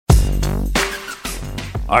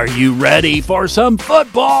Are you ready for some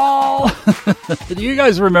football? Do you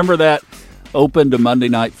guys remember that open to Monday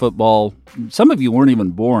Night Football? Some of you weren't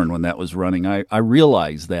even born when that was running. I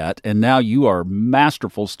realize that, and now you are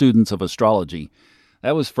masterful students of astrology.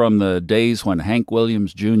 That was from the days when Hank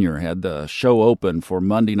Williams Jr. had the show open for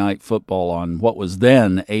Monday Night Football on what was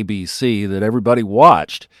then ABC that everybody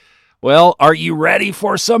watched. Well, are you ready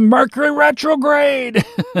for some Mercury retrograde?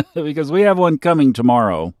 Because we have one coming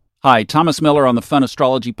tomorrow. Hi, Thomas Miller on the Fun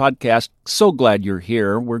Astrology Podcast. So glad you're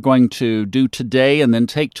here. We're going to do today and then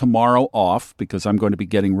take tomorrow off because I'm going to be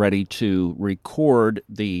getting ready to record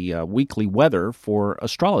the weekly weather for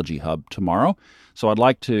Astrology Hub tomorrow. So I'd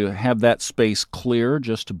like to have that space clear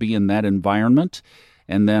just to be in that environment.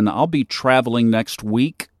 And then I'll be traveling next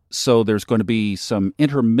week. So there's going to be some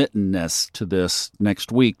intermittentness to this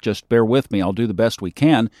next week. Just bear with me. I'll do the best we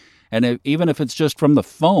can. And even if it's just from the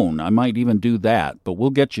phone, I might even do that, but we'll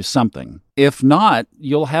get you something. If not,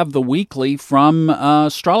 you'll have the weekly from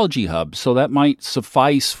Astrology Hub, so that might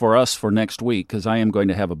suffice for us for next week, because I am going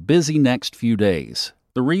to have a busy next few days.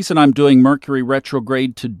 The reason I'm doing Mercury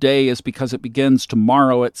retrograde today is because it begins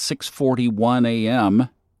tomorrow at 6:41 a.m.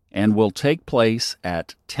 and will take place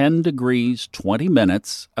at 10 degrees 20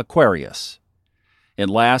 minutes Aquarius. It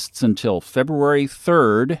lasts until February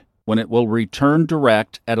 3rd, when it will return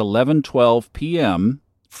direct at 11:12 p.m.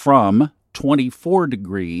 from 24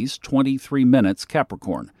 degrees 23 minutes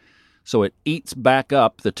Capricorn. So it eats back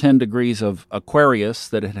up the 10 degrees of Aquarius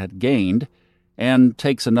that it had gained and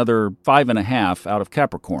takes another 5.5 out of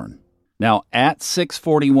Capricorn. Now, at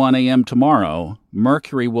 6:41 a.m. tomorrow,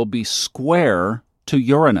 Mercury will be square to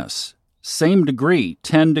Uranus. Same degree,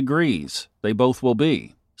 10 degrees. They both will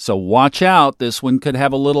be. So watch out, this one could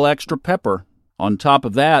have a little extra pepper. On top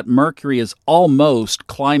of that, Mercury is almost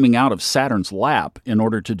climbing out of Saturn's lap in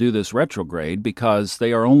order to do this retrograde because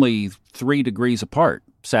they are only 3 degrees apart.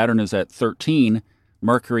 Saturn is at 13,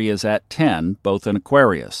 Mercury is at 10, both in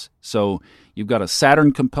Aquarius. So you've got a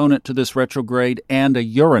Saturn component to this retrograde and a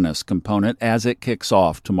Uranus component as it kicks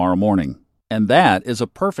off tomorrow morning. And that is a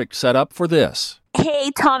perfect setup for this. Hey,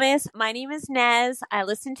 Thomas. My name is Nez. I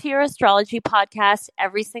listen to your astrology podcast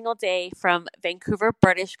every single day from Vancouver,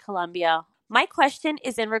 British Columbia. My question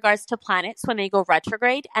is in regards to planets when they go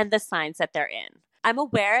retrograde and the signs that they're in. I'm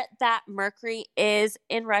aware that Mercury is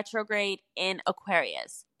in retrograde in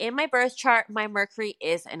Aquarius. In my birth chart, my Mercury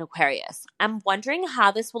is in Aquarius. I'm wondering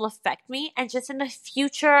how this will affect me and just in the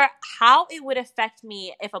future, how it would affect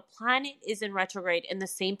me if a planet is in retrograde in the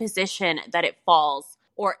same position that it falls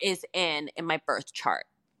or is in my birth chart.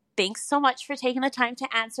 Thanks so much for taking the time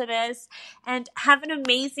to answer this and have an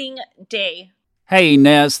amazing day. Hey,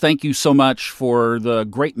 Nez, thank you so much for the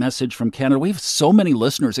great message from Canada. We have so many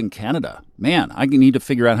listeners in Canada. Man, I need to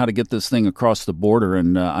figure out how to get this thing across the border,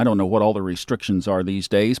 and I don't know what all the restrictions are these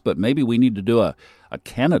days, but maybe we need to do a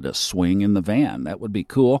Canada swing in the van. That would be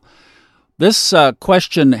cool. This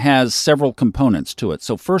question has several components to it.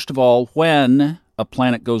 So first of all, when a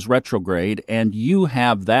planet goes retrograde and you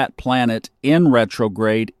have that planet in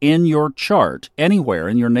retrograde in your chart, anywhere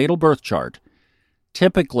in your natal birth chart,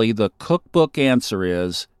 typically, the cookbook answer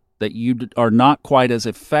is that you are not quite as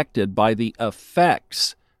affected by the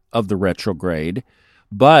effects of the retrograde,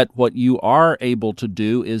 but what you are able to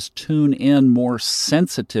do is tune in more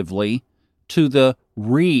sensitively to the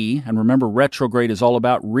and remember, retrograde is all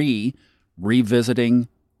about revisiting,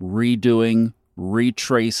 redoing,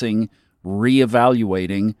 retracing,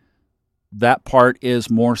 reevaluating. That part is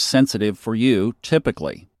more sensitive for you,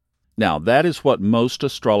 typically. Now, that is what most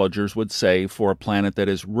astrologers would say for a planet that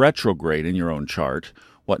is retrograde in your own chart.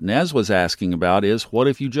 What Nez was asking about is, what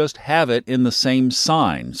if you just have it in the same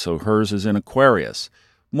sign? So hers is in Aquarius.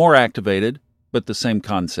 More activated, but the same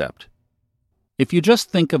concept. If you just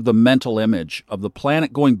think of the mental image of the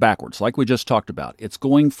planet going backwards, like we just talked about, it's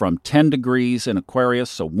going from 10 degrees in Aquarius,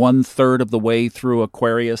 so 1/3 of the way through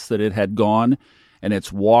Aquarius that it had gone, and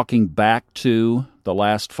it's walking back to the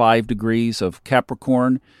last 5 degrees of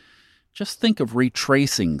Capricorn. Just think of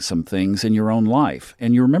retracing some things in your own life.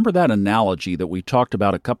 And you remember that analogy that we talked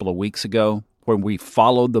about a couple of weeks ago, where we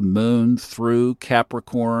followed the moon through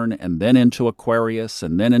Capricorn and then into Aquarius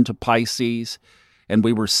and then into Pisces? And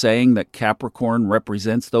we were saying that Capricorn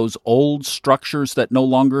represents those old structures that no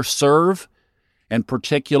longer serve, and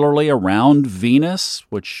particularly around Venus,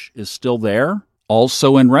 which is still there,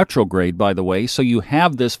 also in retrograde, by the way. So you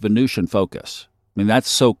have this Venusian focus. I mean, that's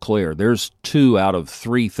so clear. There's 2 out of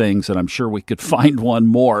 3 things, and I'm sure we could find one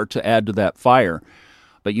more to add to that fire.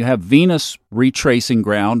 But you have Venus retracing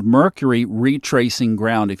ground, Mercury retracing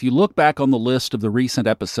ground. If you look back on the list of the recent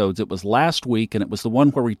episodes, it was last week, and it was the one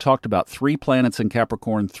where we talked about 3 planets in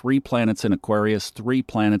Capricorn, 3 planets in Aquarius, 3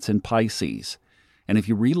 planets in Pisces. And if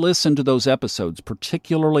you re-listen to those episodes,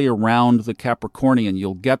 particularly around the Capricornian,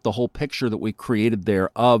 you'll get the whole picture that we created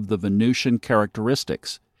there of the Venusian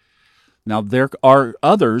characteristics. Now, there are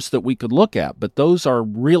others that we could look at, but those are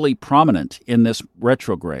really prominent in this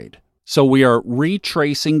retrograde. So we are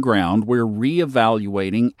retracing ground. We're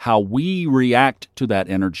reevaluating how we react to that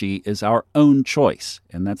energy is our own choice.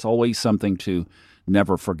 And that's always something to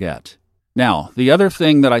never forget. Now, the other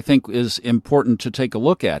thing that I think is important to take a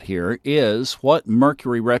look at here is what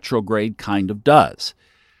Mercury retrograde kind of does.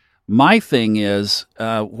 My thing is,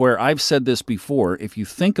 where I've said this before, if you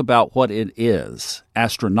think about what it is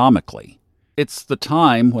astronomically, it's the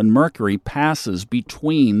time when Mercury passes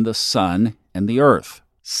between the Sun and the Earth.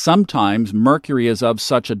 Sometimes Mercury is of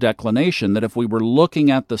such a declination that if we were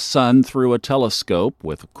looking at the Sun through a telescope,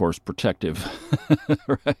 with, of course, protective,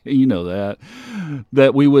 right? You know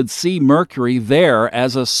that we would see Mercury there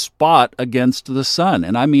as a spot against the Sun.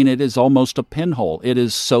 And I mean, it is almost a pinhole. It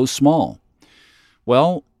is so small.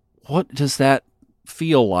 Well, what does that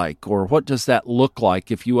feel like, or what does that look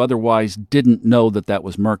like if you otherwise didn't know that that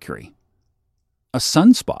was Mercury? A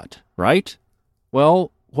sunspot, right?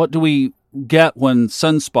 Well, what do we get when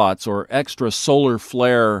sunspots or extra solar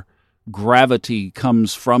flare gravity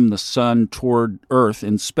comes from the sun toward Earth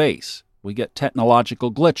in space? We get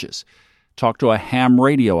technological glitches. Talk to a ham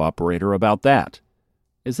radio operator about that.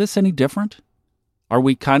 Is this any different? Are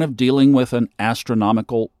we kind of dealing with an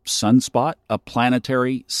astronomical sunspot, a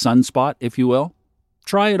planetary sunspot, if you will?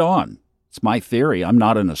 Try it on. It's my theory. I'm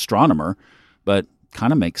not an astronomer, but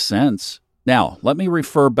kind of makes sense. Now, let me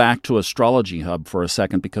refer back to Astrology Hub for a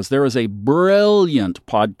second, because there is a brilliant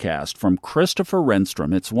podcast from Christopher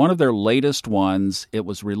Renstrom. It's one of their latest ones. It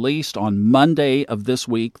was released on Monday of this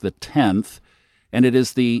week, the 10th, and it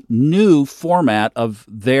is the new format of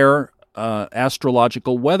their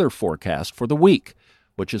astrological weather forecast for the week,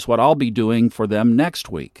 which is what I'll be doing for them next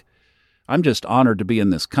week. I'm just honored to be in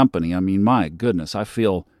this company. I mean, my goodness, I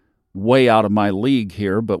feel way out of my league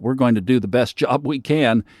here, but we're going to do the best job we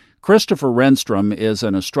can. Christopher Renstrom is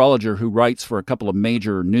an astrologer who writes for a couple of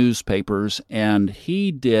major newspapers, and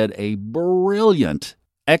he did a brilliant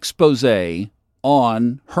expose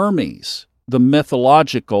on Hermes, the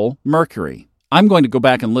mythological Mercury. I'm going to go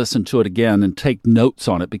back and listen to it again and take notes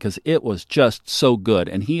on it because it was just so good,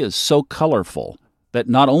 and he is so colorful that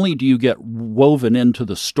not only do you get woven into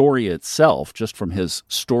the story itself just from his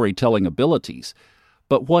storytelling abilities,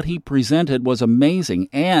 but what he presented was amazing,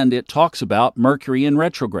 and it talks about Mercury in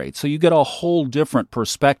retrograde. So you get a whole different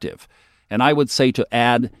perspective. And I would say to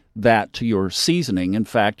add that to your seasoning. In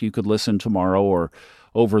fact, you could listen tomorrow or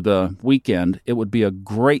over the weekend. It would be a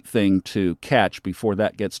great thing to catch before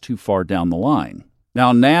that gets too far down the line.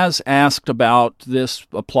 Now, Naz asked about this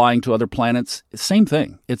applying to other planets. Same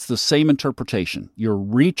thing. It's the same interpretation. You're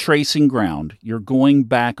retracing ground. You're going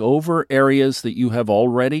back over areas that you have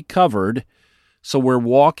already covered. So we're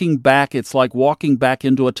walking back. It's like walking back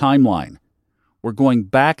into a timeline. We're going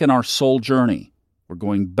back in our soul journey. We're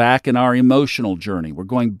going back in our emotional journey. We're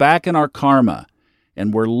going back in our karma.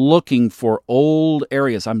 And we're looking for old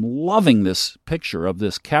areas. I'm loving this picture of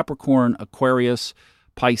this Capricorn, Aquarius,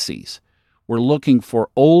 Pisces. We're looking for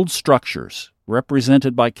old structures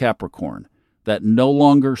represented by Capricorn that no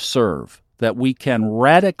longer serve, that we can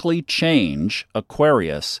radically change,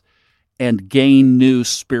 Aquarius, and gain new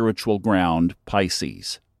spiritual ground,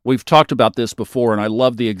 Pisces. We've talked about this before, and I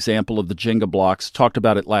love the example of the Jenga blocks. Talked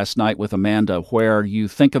about it last night with Amanda, where you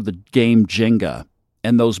think of the game Jenga,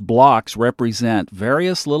 and those blocks represent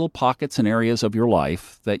various little pockets and areas of your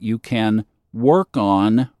life that you can work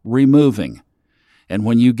on removing. And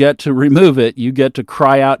when you get to remove it, you get to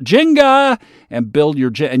cry out, Jenga, and build your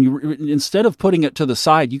Jenga. And you, instead of putting it to the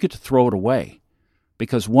side, you get to throw it away.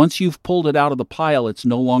 Because once you've pulled it out of the pile, it's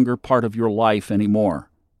no longer part of your life anymore.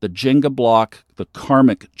 The Jenga block, the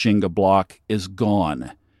karmic Jenga block, is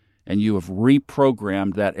gone. And you have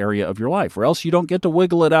reprogrammed that area of your life. Or else you don't get to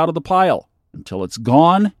wiggle it out of the pile. Until it's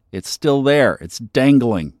gone, it's still there. It's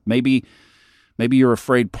dangling. Maybe you're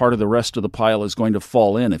afraid part of the rest of the pile is going to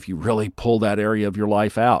fall in if you really pull that area of your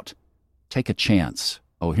life out. Take a chance.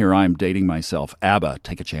 Oh, here I am dating myself. ABBA,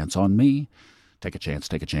 take a chance on me. Take a chance,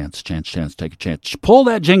 take a chance, chance, take a chance. Pull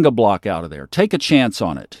that Jenga block out of there. Take a chance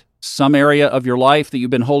on it. Some area of your life that you've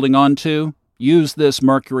been holding on to, use this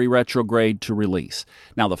Mercury retrograde to release.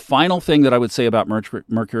 Now, the final thing that I would say about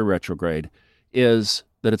Mercury retrograde is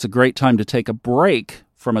that it's a great time to take a break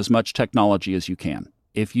from as much technology as you can.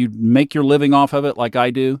 If you make your living off of it like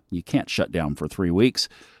I do, you can't shut down for 3 weeks,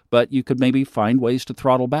 but you could maybe find ways to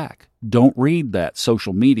throttle back. Don't read that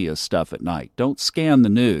social media stuff at night. Don't scan the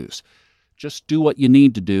news. Just do what you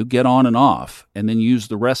need to do, get on and off, and then use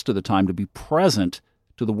the rest of the time to be present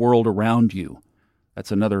to the world around you.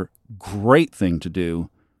 That's another great thing to do,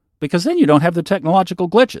 because then you don't have the technological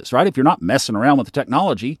glitches, right? If you're not messing around with the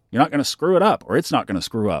technology, you're not going to screw it up, or it's not going to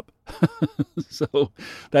screw up. So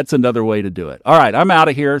that's another way to do it. All right, I'm out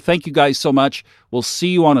of here. Thank you guys so much. We'll see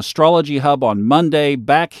you on Astrology Hub on Monday,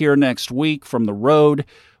 back here next week from the road.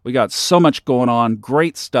 We got so much going on,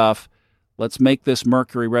 great stuff. Let's make this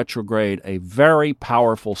Mercury retrograde a very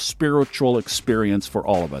powerful spiritual experience for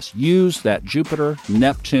all of us. Use that Jupiter,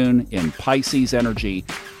 Neptune in Pisces energy,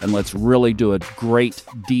 and let's really do a great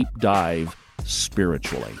deep dive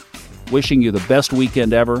spiritually. Wishing you the best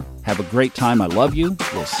weekend ever. Have a great time. I love you.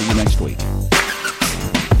 We'll see you next week.